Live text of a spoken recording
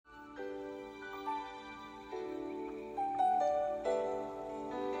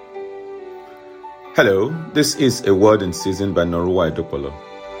Hello, this is A Word in Season by Noruwa Edopolo.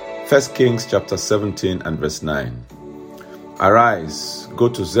 1 Kings chapter 17 and verse 9. Arise, go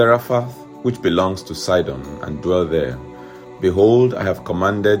to Zarephath, which belongs to Sidon, and dwell there. Behold, I have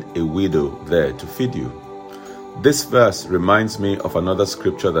commanded a widow there to feed you. This verse reminds me of another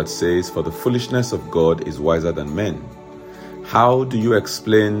scripture that says, "For the foolishness of God is wiser than men." How do you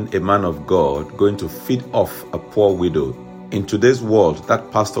explain a man of God going to feed off a poor widow? In today's world, that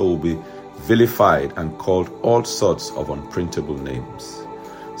pastor will be vilified and called all sorts of unprintable names.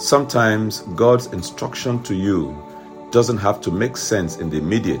 Sometimes God's instruction to you doesn't have to make sense in the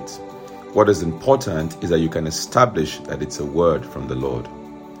immediate. What is important is that you can establish that it's a word from the Lord.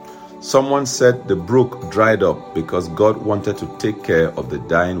 Someone said the brook dried up because God wanted to take care of the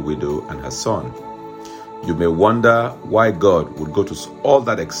dying widow and her son. You may wonder why God would go to all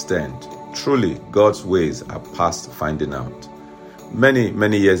that extent. Truly, God's ways are past finding out.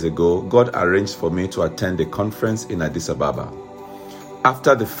 Many years ago, God arranged for me to attend a conference in Addis Ababa.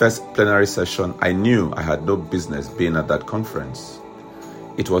 After the first plenary session, I knew I had no business being at that conference.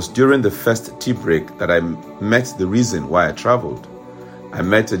 It was during the first tea break that I met the reason why I traveled. I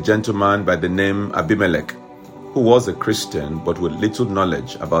met a gentleman by the name Abimelech, who was a Christian but with little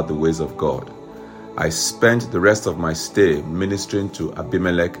knowledge about the ways of God. I spent the rest of my stay ministering to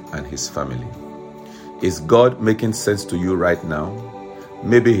Abimelech and his family. Is God making sense to you right now?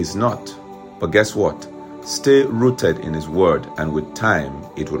 Maybe He's not. But guess what? Stay rooted in His word, and with time,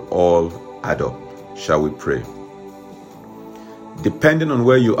 it will all add up. Shall we pray? Depending on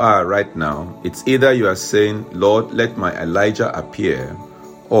where you are right now, it's either you are saying, "Lord, let my Elijah appear,"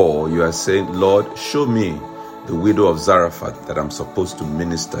 or you are saying, "Lord, show me the widow of Zarephath that I'm supposed to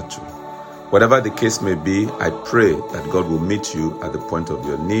minister to." Whatever the case may be, I pray that God will meet you at the point of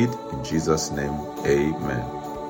your need. In Jesus' name, amen.